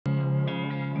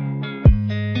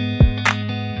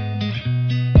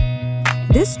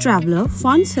This traveler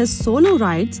funds his solo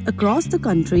rides across the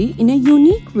country in a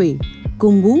unique way.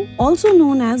 Kumbu, also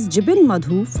known as Jibin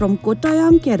Madhu from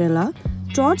Kottayam, Kerala,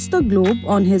 trots the globe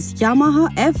on his Yamaha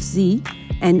FZ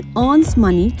and earns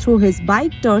money through his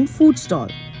bike-turned-food stall.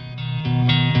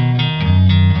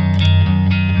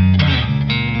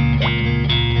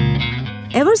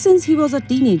 Ever since he was a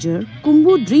teenager,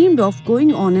 Kumbu dreamed of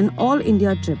going on an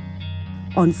all-India trip.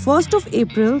 On 1st of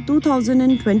April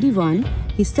 2021,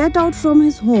 he set out from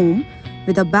his home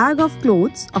with a bag of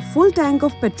clothes, a full tank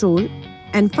of petrol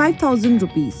and 5,000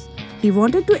 rupees. He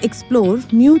wanted to explore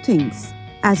new things.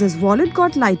 As his wallet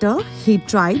got lighter, he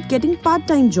tried getting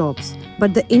part-time jobs,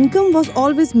 but the income was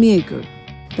always meager.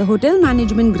 The hotel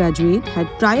management graduate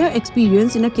had prior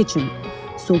experience in a kitchen,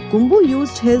 so Kumbu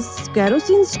used his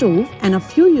kerosene stove and a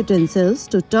few utensils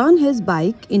to turn his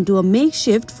bike into a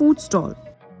makeshift food stall.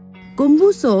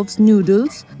 Kumbu serves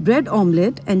noodles, bread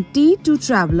omelette and tea to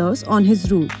travelers on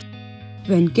his route.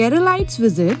 When Keralites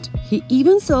visit, he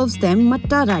even serves them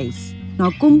matta rice. Now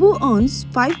Kumbu earns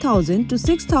 5,000 to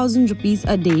 6,000 rupees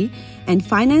a day and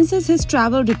finances his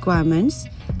travel requirements,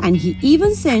 and he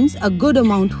even sends a good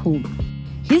amount home.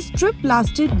 His trip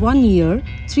lasted 1 year,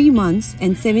 3 months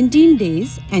and 17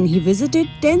 days, and he visited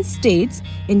 10 states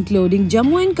including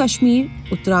Jammu and Kashmir,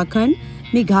 Uttarakhand,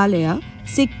 Meghalaya,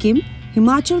 Sikkim,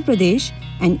 Himachal Pradesh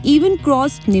and even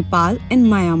crossed Nepal and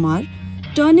Myanmar,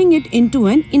 turning it into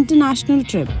an international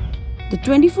trip. The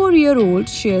 24-year-old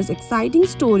shares exciting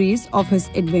stories of his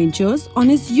adventures on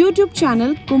his YouTube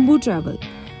channel Kumbu Travel.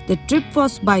 The trip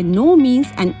was by no means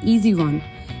an easy one.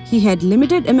 He had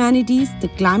limited amenities, the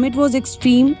climate was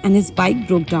extreme and his bike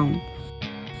broke down.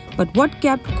 But what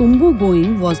kept Kumbu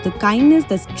going was the kindness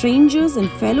that strangers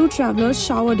and fellow travelers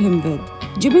showered him with.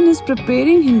 Jibin is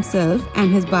preparing himself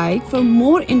and his bike for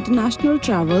more international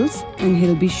travels, and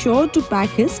he'll be sure to pack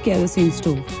his kerosene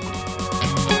stove.